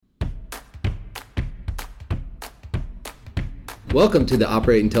Welcome to the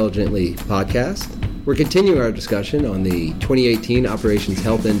Operate Intelligently podcast. We're continuing our discussion on the 2018 Operations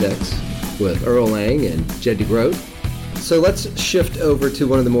Health Index with Earl Lang and Jed DeGroat. So let's shift over to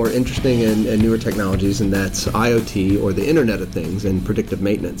one of the more interesting and newer technologies, and that's IoT, or the Internet of Things, and predictive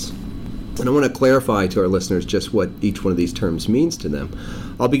maintenance. And I want to clarify to our listeners just what each one of these terms means to them.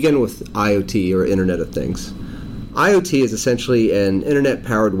 I'll begin with IoT, or Internet of Things. IoT is essentially an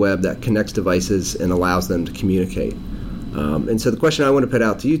internet-powered web that connects devices and allows them to communicate. And so the question I want to put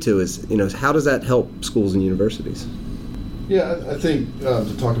out to you two is, how does that help schools and universities? Yeah, I think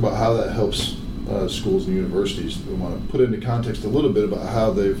to talk about how that helps schools and universities, we want to put into context a little bit about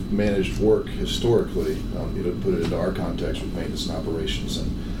how they've managed work historically, to put it into our context with maintenance and operations.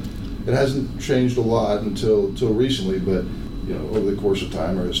 And it hasn't changed a lot until recently, but over the course of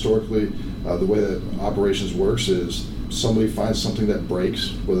time or historically, the way that operations works is somebody finds something that breaks,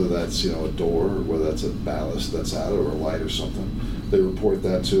 whether that's a door or whether that's a ballast that's out or a light or something. They report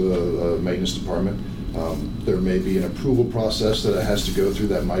that to a maintenance department. There may be an approval process that it has to go through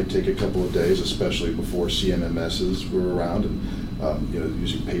that might take a couple of days, especially before CMMSs were around and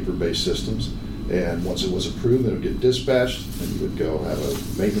using paper-based systems. And once it was approved, then it would get dispatched, and you would go have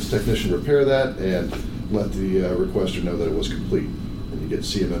a maintenance technician repair that and let the requester know that it was complete. And you get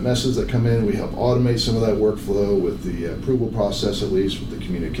CMMSs that come in. We help automate some of that workflow with the approval process, at least with the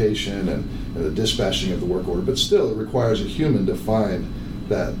communication and the dispatching of the work order. But still, it requires a human to find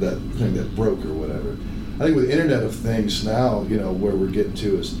that thing that broke or whatever. I think with Internet of Things now, where we're getting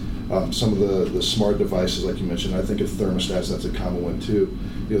to is some of the smart devices, like you mentioned. I think of thermostats, that's a common one too.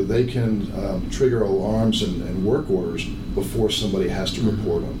 They can trigger alarms and work orders before somebody has to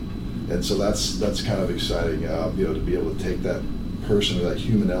report them. And so that's kind of exciting, to be able to take that person or that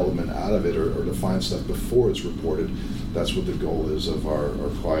human element out of it or to find stuff before it's reported. That's what the goal is of our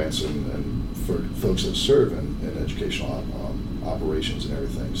clients and for folks that serve in educational operations and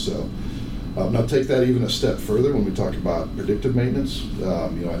everything. So now take that even a step further when we talk about predictive maintenance. I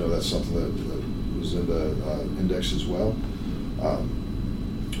know that's something that was in the index as well.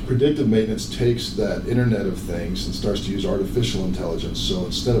 Predictive maintenance takes that Internet of Things and starts to use artificial intelligence. So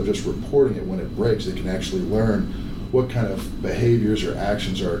instead of just reporting it when it breaks, it can actually learn what kind of behaviors or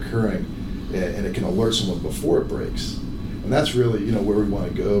actions are occurring, and it can alert someone before it breaks. And that's really, where we want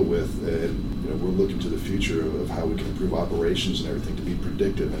to go with, we're looking to the future of how we can improve operations and everything to be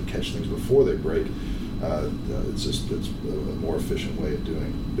predictive and catch things before they break. It's a more efficient way of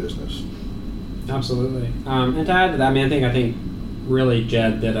doing business. Absolutely. And to add to that, I think really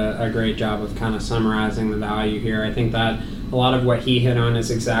Jed did a great job of kind of summarizing the value here. I think that a lot of what he hit on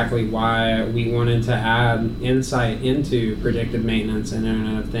is exactly why we wanted to add insight into predictive maintenance and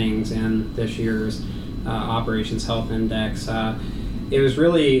Internet of Things in this year's Operations Health Index. It was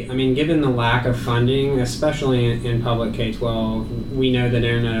really, given the lack of funding, especially in public K-12, we know that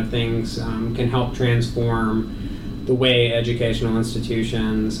Internet of Things can help transform the way educational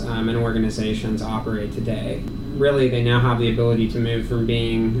institutions and organizations operate today. Really, they now have the ability to move from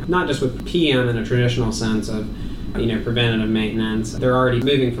being, not just with PM in a traditional sense of preventative maintenance. They're already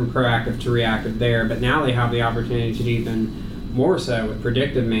moving from proactive to reactive there, but now they have the opportunity to do even more so with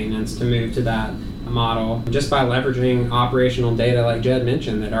predictive maintenance to move to that model just by leveraging operational data like Jed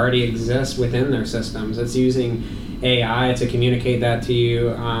mentioned that already exists within their systems. It's using AI to communicate that to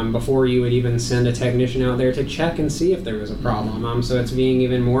you before you would even send a technician out there to check and see if there was a problem. So it's being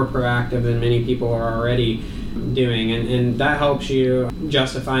even more proactive than many people are already doing, and that helps you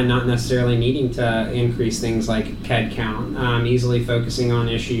justify not necessarily needing to increase things like head count, easily focusing on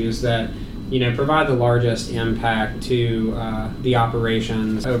issues that provide the largest impact to the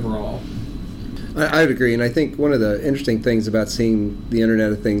operations overall. I would agree, and I think one of the interesting things about seeing the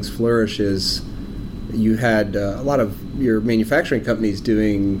Internet of Things flourish is you had a lot of your manufacturing companies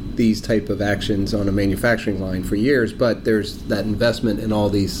doing these type of actions on a manufacturing line for years, but there's that investment in all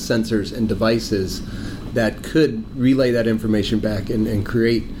these sensors and devices that could relay that information back and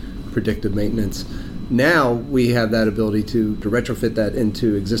create predictive maintenance. Now we have that ability to retrofit that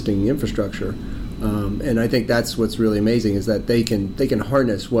into existing infrastructure. And I think that's what's really amazing is that they can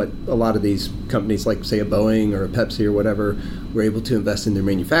harness what a lot of these companies like, say, a Boeing or a Pepsi or whatever, were able to invest in their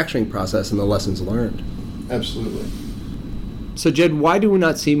manufacturing process and the lessons learned. Absolutely. So, Jed, why do we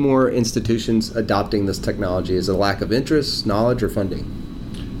not see more institutions adopting this technology? Is it a lack of interest, knowledge, or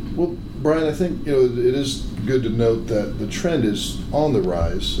funding? Well, Brian, I think it is good to note that the trend is on the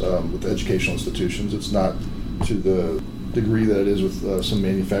rise with educational institutions. It's not to the degree that it is with some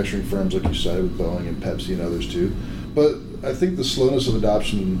manufacturing firms, like you cited, with Boeing and Pepsi and others too. But I think the slowness of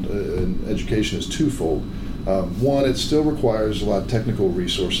adoption in education is twofold. One, it still requires a lot of technical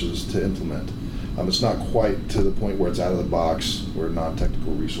resources to implement. It's not quite to the point where it's out of the box, where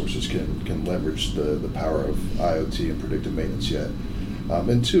non-technical resources can leverage the power of IoT and predictive maintenance yet.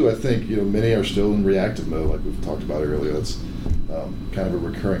 And two, I think many are still in reactive mode, like we've talked about earlier. That's kind of a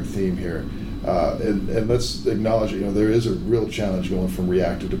recurring theme here. And let's acknowledge, there is a real challenge going from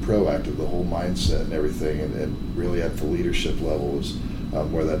reactive to proactive, the whole mindset and everything, and really at the leadership level is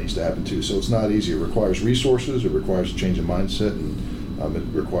where that needs to happen too. So it's not easy. It requires resources, it requires a change in mindset, and it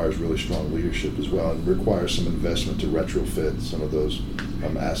requires really strong leadership as well, and requires some investment to retrofit some of those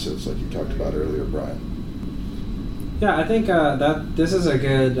assets like you talked about earlier, Brian. Yeah, I think that this is a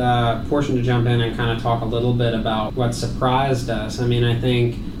good portion to jump in and kind of talk a little bit about what surprised us. I mean, I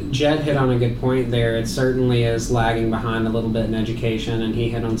think Jed hit on a good point there. It certainly is lagging behind a little bit in education, and he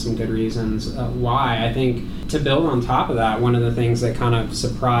hit on some good reasons why. I think to build on top of that, one of the things that kind of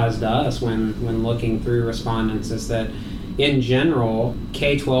surprised us when looking through respondents is that in general,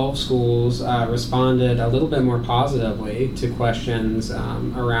 K-12 schools responded a little bit more positively to questions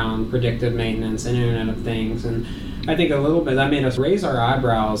around predictive maintenance and Internet of Things. And I think a little bit that made us raise our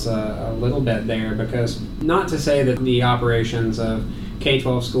eyebrows a little bit there, because not to say that the operations of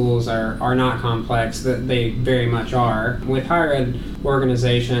K-12 schools are not complex, that they very much are. With higher ed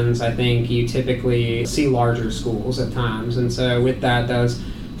organizations, I think you typically see larger schools at times, and so with that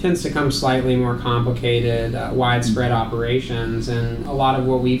tends to come slightly more complicated, widespread operations. And a lot of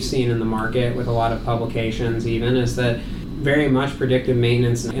what we've seen in the market with a lot of publications even is that very much predictive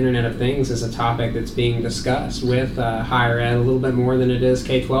maintenance and Internet of Things is a topic that's being discussed with higher ed a little bit more than it is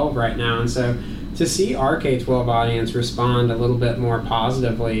K-12 right now. And so to see our K-12 audience respond a little bit more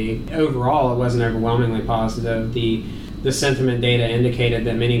positively, overall it wasn't overwhelmingly positive. The sentiment data indicated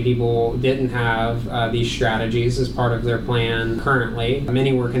that many people didn't have these strategies as part of their plan currently.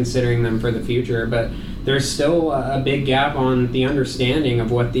 Many were considering them for the future, but there's still a big gap on the understanding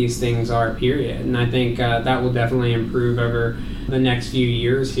of what these things are, period. And I think that will definitely improve over the next few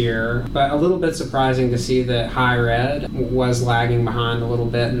years here. But a little bit surprising to see that higher ed was lagging behind a little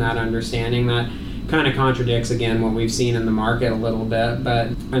bit in that understanding. That kind of contradicts, again, what we've seen in the market a little bit. But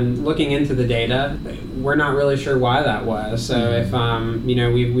and looking into the data, we're not really sure why that was. So if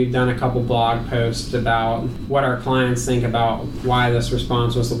we've done a couple blog posts about what our clients think about why this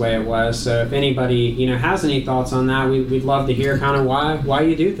response was the way it was. So if anybody has any thoughts on that, we'd love to hear kind of why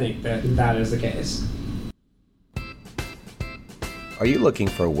you do think that is the case. Are you looking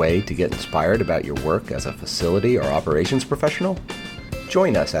for a way to get inspired about your work as a facility or operations professional?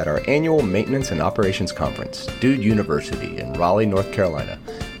 Join us at our annual Maintenance and Operations Conference, Dude University in Raleigh, North Carolina,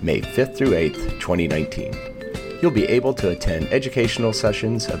 May 5th through 8th, 2019. You'll be able to attend educational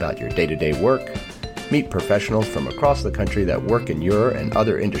sessions about your day-to-day work, meet professionals from across the country that work in your and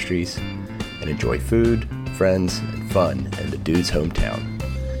other industries, and enjoy food, friends, and fun in the Dude's hometown.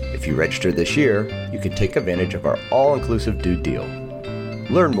 If you register this year, you can take advantage of our all-inclusive Dude deal.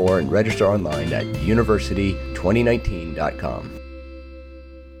 Learn more and register online at university2019.com.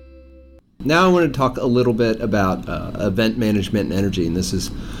 Now I want to talk a little bit about event management and energy, and this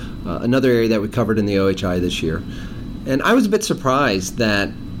is another area that we covered in the OHI this year. And I was a bit surprised that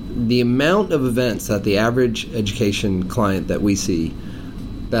the amount of events that the average education client that we see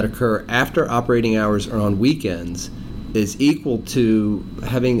that occur after operating hours or on weekends is equal to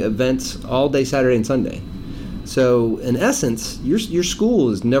having events all day Saturday and Sunday. So in essence, your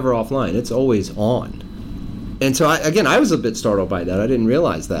school is never offline. It's always on. And so, I was a bit startled by that. I didn't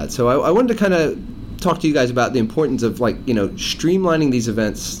realize that. So I wanted to kind of talk to you guys about the importance of, streamlining these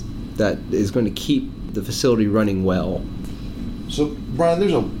events that is going to keep the facility running well. So, Brian,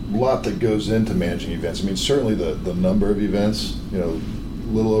 there's a lot that goes into managing events. I mean, certainly the number of events, a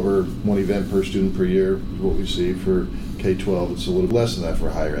little over one event per student per year is what we see for K-12. It's a little less than that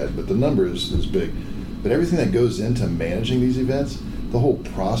for higher ed, but the number is big. But everything that goes into managing these events, the whole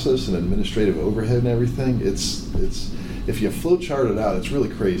process and administrative overhead and everything, it's if you flowchart it out, it's really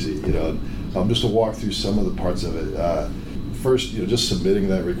crazy. Just to walk through some of the parts of it. First, just submitting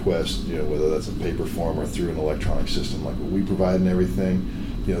that request, whether that's a paper form or through an electronic system like what we provide and everything.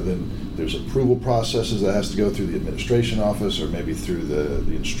 Then there's approval processes that has to go through the administration office or maybe through the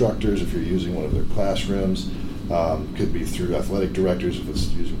instructors if you're using one of their classrooms. Could be through athletic directors if it's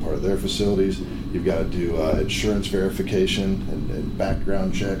using part of their facilities. You've got to do insurance verification and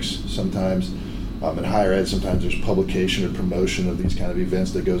background checks sometimes. In higher ed, sometimes there's publication or promotion of these kind of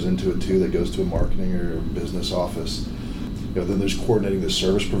events that goes into it too, that goes to a marketing or business office. Then there's coordinating the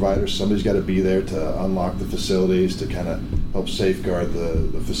service providers. Somebody's got to be there to unlock the facilities, to kind of help safeguard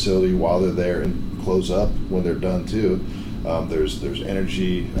the facility while they're there and close up when they're done too. There's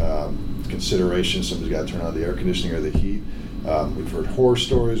energy consideration. Somebody's got to turn on the air conditioning or the heat. We've heard horror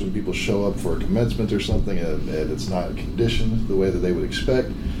stories when people show up for a commencement or something and it's not conditioned the way that they would expect.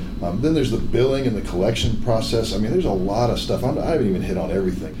 Then there's the billing and the collection process. I mean, there's a lot of stuff. I haven't even hit on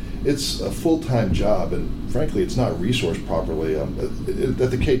everything. It's a full-time job, and frankly, it's not resourced properly at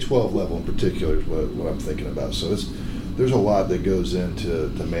the K-12 level in particular is what I'm thinking about. So there's a lot that goes into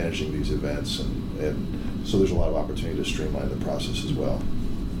managing these events, and so there's a lot of opportunity to streamline the process as well.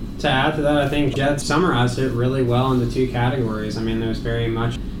 To add to that, I think Jed summarized it really well in the two categories. I mean, there's very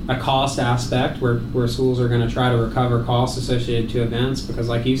much a cost aspect where schools are going to try to recover costs associated to events, because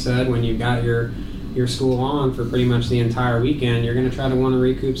like you said, when you've got your school on for pretty much the entire weekend, you're going to try to want to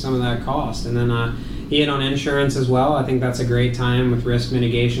recoup some of that cost. And then he hit on insurance as well. I think that's a great time with risk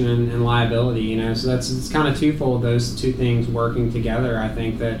mitigation and liability, so it's kind of twofold, those two things working together. I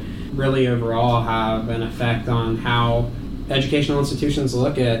think that really overall have an effect on how educational institutions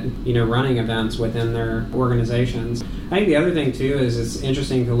look at running events within their organizations. I think the other thing too is it's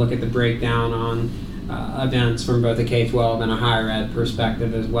interesting to look at the breakdown on events from both a K-12 and a higher ed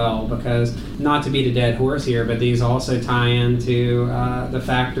perspective as well, because not to beat a dead horse here, but these also tie into the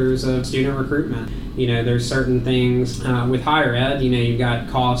factors of student recruitment. There's certain things with higher ed, you've got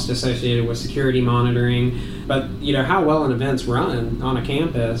cost associated with security monitoring, but how well an event's run on a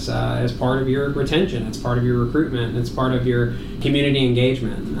campus is part of your retention, it's part of your recruitment, it's part of your community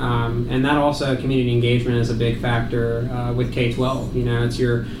engagement, and that also community engagement is a big factor with K-12. It's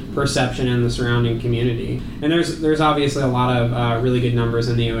your perception in the surrounding community, and there's obviously a lot of really good numbers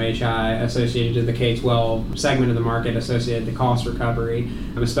in the OHI associated to the K-12 segment of the market associated to cost recovery,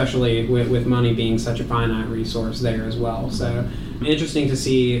 especially with money being such a finite resource there as well. So interesting to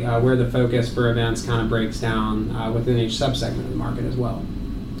see where the focus for events kind of breaks down within each subsegment of the market as well.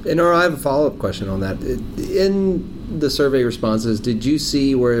 And I have a follow-up question on that. In the survey responses, did you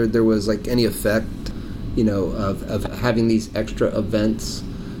see where there was any effect, of having these extra events?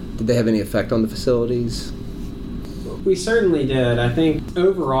 Did they have any effect on the facilities? We certainly did. I think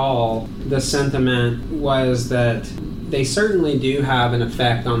overall the sentiment was that they certainly do have an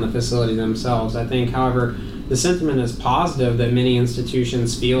effect on the facility themselves. I think, however, the sentiment is positive that many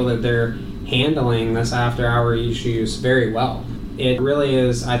institutions feel that they're handling this after-hour issues very well. It really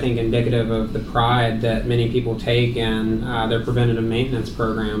is, I think, indicative of the pride that many people take in their preventative maintenance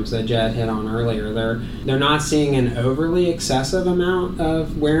programs that Jed hit on earlier. They're not seeing an overly excessive amount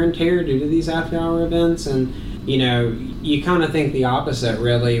of wear and tear due to these after-hour events, and you kind of think the opposite,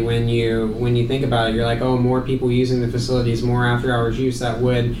 really, when you think about it. You're like, oh, more people using the facilities, more after-hours use, that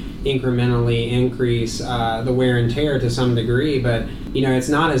would incrementally increase the wear and tear to some degree, but it's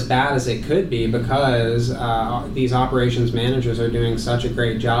not as bad as it could be, because these operations managers are doing such a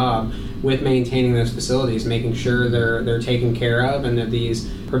great job with maintaining those facilities, making sure they're taken care of, and that these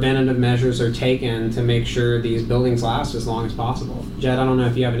preventative measures are taken to make sure these buildings last as long as possible. Jed, I don't know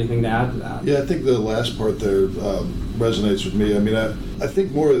if you have anything to add to that. Yeah, I think the last part there resonates with me. I mean, I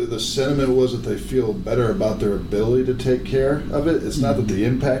think more of the sentiment was that they feel better about their ability to take care of it. It's not that the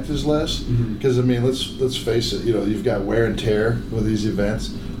impact is less, because I mean, let's face it. You've got wear and tear with these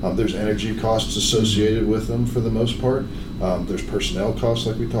events. There's energy costs associated with them for the most part. There's personnel costs,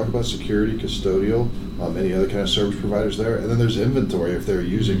 like we talked about, security, custodial, any other kind of service providers there, and then there's inventory if they're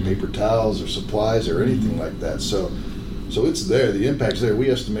using paper towels or supplies or anything like that. So it's there. The impact's there. We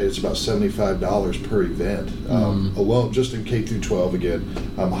estimate it's about $75 per event alone, just in K through 12 again.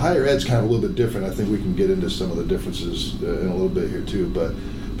 Higher ed's kind of a little bit different. I think we can get into some of the differences in a little bit here too. But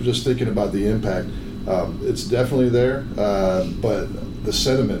just thinking about the impact, it's definitely there. But the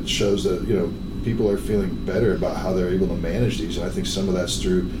sentiment shows that people are feeling better about how they're able to manage these, and I think some of that's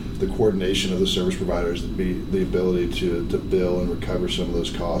through the coordination of the service providers, the ability to bill and recover some of those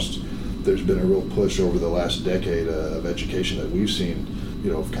costs. There's been a real push over the last decade of education that we've seen,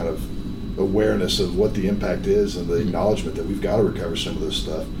 kind of awareness of what the impact is and the acknowledgement that we've got to recover some of this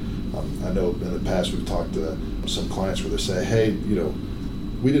stuff. I know in the past we've talked to some clients where they say, hey,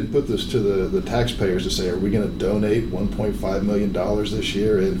 we didn't put this to the taxpayers to say, are we going to donate $1.5 million this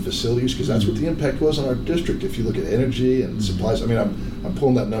year in facilities? Because that's what the impact was on our district. If you look at energy and supplies, I mean, I'm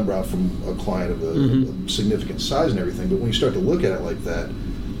pulling that number out from a client of a significant size and everything, but when you start to look at it like that,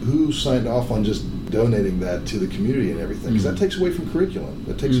 who signed off on just donating that to the community and everything? Because that takes away from curriculum.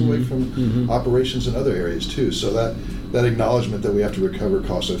 It takes away from operations in other areas too. So that acknowledgement that we have to recover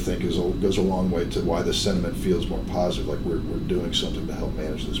costs, I think, goes a long way to why the sentiment feels more positive, like we're doing something to help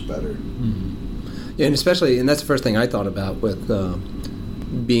manage this better. Yeah, and especially, and that's the first thing I thought about with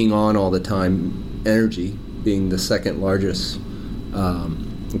being on all the time, energy being the second largest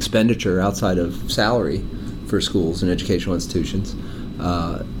expenditure outside of salary for schools and educational institutions.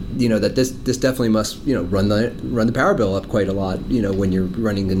 that this definitely must run the power bill up quite a lot when you're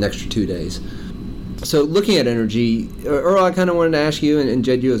running an extra 2 days. So looking at energy, Earl, I kind of wanted to ask you, and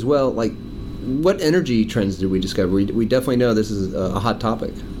Jed, you as well, like, what energy trends did we discover? We definitely know this is a hot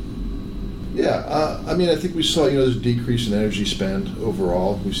topic. Yeah, I think we saw there's a decrease in energy spend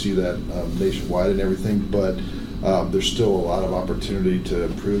overall. We see that nationwide and everything, but there's still a lot of opportunity to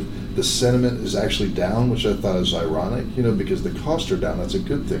improve. The sentiment is actually down, which I thought was ironic, because the costs are down. That's a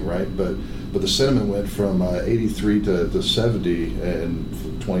good thing, right? But the sentiment went from 83 to 70 in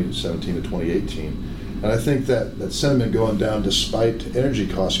 2017 to 2018. And I think that sentiment going down despite energy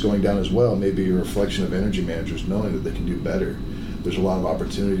costs going down as well may be a reflection of energy managers knowing that they can do better. There's a lot of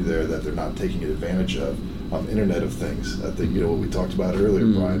opportunity there that they're not taking advantage of. Internet of Things, I think, what we talked about earlier,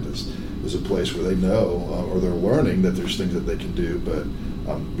 Brian, is a place where they know or they're learning that there's things that they can do, but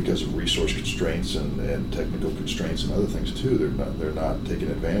because of resource constraints and technical constraints and other things too, they're not taking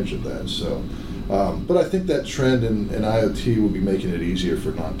advantage of that. So, but I think that trend in IoT will be making it easier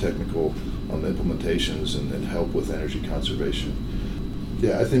for non-technical implementations and help with energy conservation.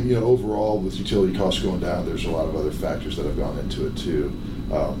 Yeah, I think overall with utility costs going down, there's a lot of other factors that have gone into it too.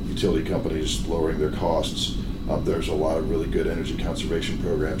 Utility companies lowering their costs. There's a lot of really good energy conservation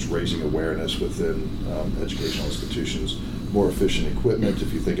programs, raising awareness within educational institutions, more efficient equipment.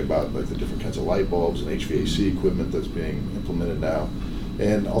 If you think about like the different kinds of light bulbs and HVAC equipment that's being implemented now,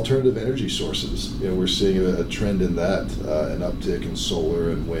 and alternative energy sources. We're seeing a trend in that, an uptick in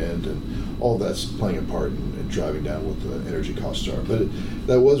solar and wind, and all that's playing a part in driving down what the energy costs are. But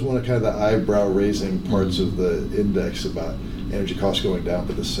that was one of kind of the eyebrow-raising parts of the index about energy costs going down,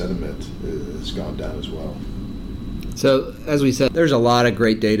 but the sentiment has gone down as well. So, as we said, there's a lot of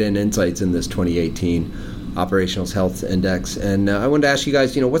great data and insights in this 2018 Operational Health Index, and I wanted to ask you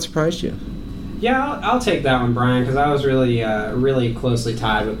guys, what surprised you? Yeah, I'll take that one, Brian, because I was really closely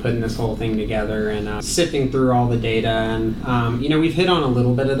tied with putting this whole thing together and sifting through all the data. And, we've hit on a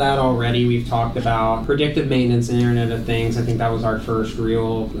little bit of that already. We've talked about predictive maintenance and Internet of Things. I think that was our first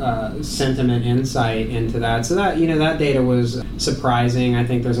real sentiment insight into that. So that, that data was surprising. I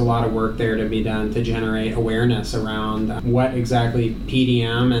think there's a lot of work there to be done to generate awareness around what exactly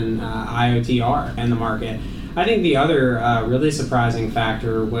PDM and IoT are in the market. I think the other really surprising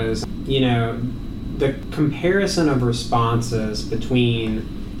factor was, the comparison of responses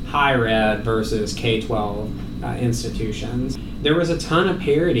between higher ed versus K-12 institutions. There was a ton of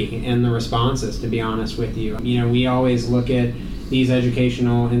parity in the responses, to be honest with you. We always look at these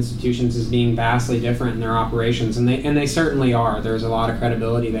educational institutions as being vastly different in their operations, and they certainly are. There's a lot of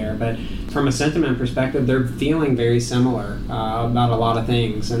credibility there, but from a sentiment perspective, they're feeling very similar about a lot of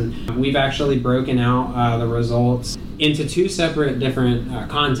things. And we've actually broken out the results into two separate different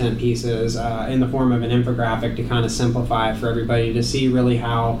content pieces in the form of an infographic to kind of simplify it for everybody to see really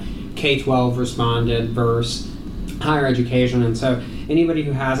how K-12 responded versus higher education. And so anybody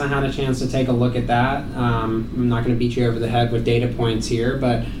who hasn't had a chance to take a look at that, I'm not going to beat you over the head with data points here,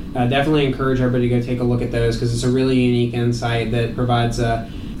 but definitely encourage everybody to go take a look at those because it's a really unique insight that provides a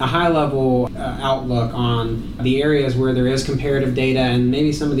high-level outlook on the areas where there is comparative data and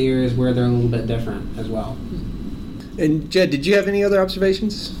maybe some of the areas where they're a little bit different as well. And Jed, did you have any other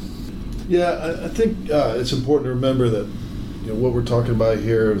observations? Yeah, I think it's important to remember that what we're talking about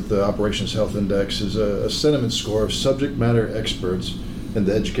here with the Operations Health Index is a sentiment score of subject matter experts in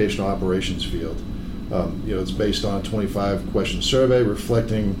the educational operations field. It's based on a 25-question survey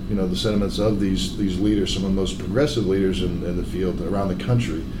reflecting, the sentiments of these leaders, some of the most progressive leaders in the field around the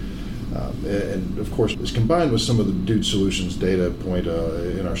country. And of course, it's combined with some of the Dude Solutions data point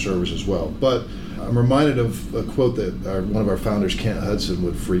in our servers as well. But I'm reminded of a quote that one of our founders, Kent Hudson,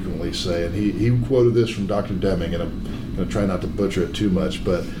 would frequently say, and he quoted this from Dr. Deming, and I'm going to try not to butcher it too much,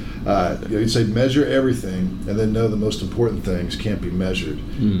 but he'd say, measure everything, and then know the most important things can't be measured.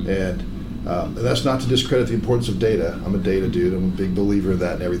 And that's not to discredit the importance of data. I'm a data dude. I'm a big believer in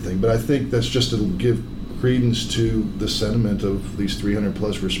that and everything. But I think that's just to give credence to the sentiment of these 300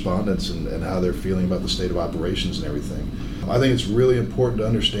 plus respondents and how they're feeling about the state of operations and everything. I think it's really important to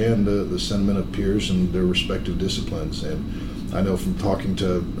understand the sentiment of peers and their respective disciplines. And I know from talking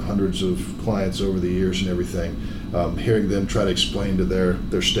to hundreds of clients over the years and everything, hearing them try to explain to their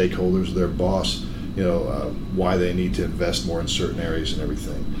stakeholders, their boss, why they need to invest more in certain areas and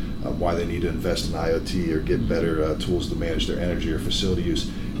everything, why they need to invest in IoT or get better tools to manage their energy or facility use.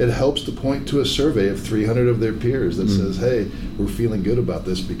 It helps to point to a survey of 300 of their peers that says, hey, we're feeling good about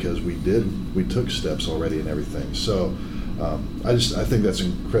this because we took steps already and everything. So I think that's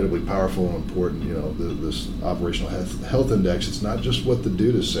incredibly powerful and important. This Operational Health Index, it's not just what the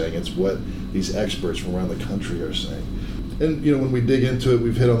dude is saying, it's what these experts from around the country are saying. And when we dig into it,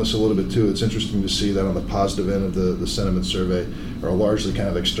 we've hit on this a little bit too. It's interesting to see that on the positive end of the sentiment survey are largely kind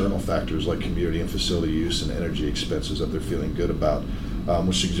of external factors like community and facility use and energy expenses that they're feeling good about,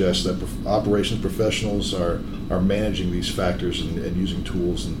 which suggests that operations professionals are managing these factors and using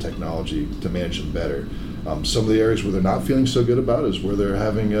tools and technology to manage them better. Some of the areas where they're not feeling so good about is where they're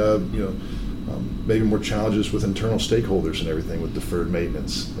having maybe more challenges with internal stakeholders and everything, with deferred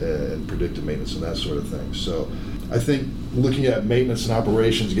maintenance and predictive maintenance and that sort of thing. So I think looking at maintenance and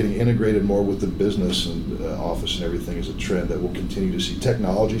operations getting integrated more with the business and office and everything is a trend that we'll continue to see.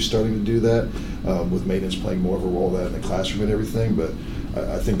 Technology starting to do that, with maintenance playing more of a role in the classroom and everything, but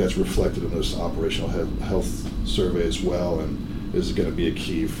I think that's reflected in this operational health survey as well, and is going to be a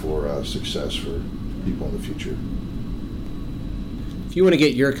key for success for people in the future. If you want to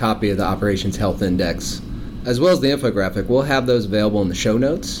get your copy of the Operations Health Index, as well as the infographic, we'll have those available in the show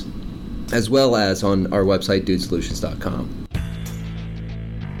notes, as well as on our website, dudesolutions.com.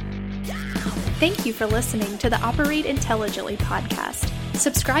 Thank you for listening to the Operate Intelligently podcast.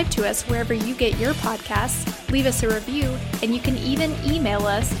 Subscribe to us wherever you get your podcasts, leave us a review, and you can even email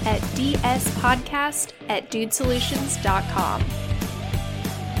us at dspodcast@dudesolutions.com.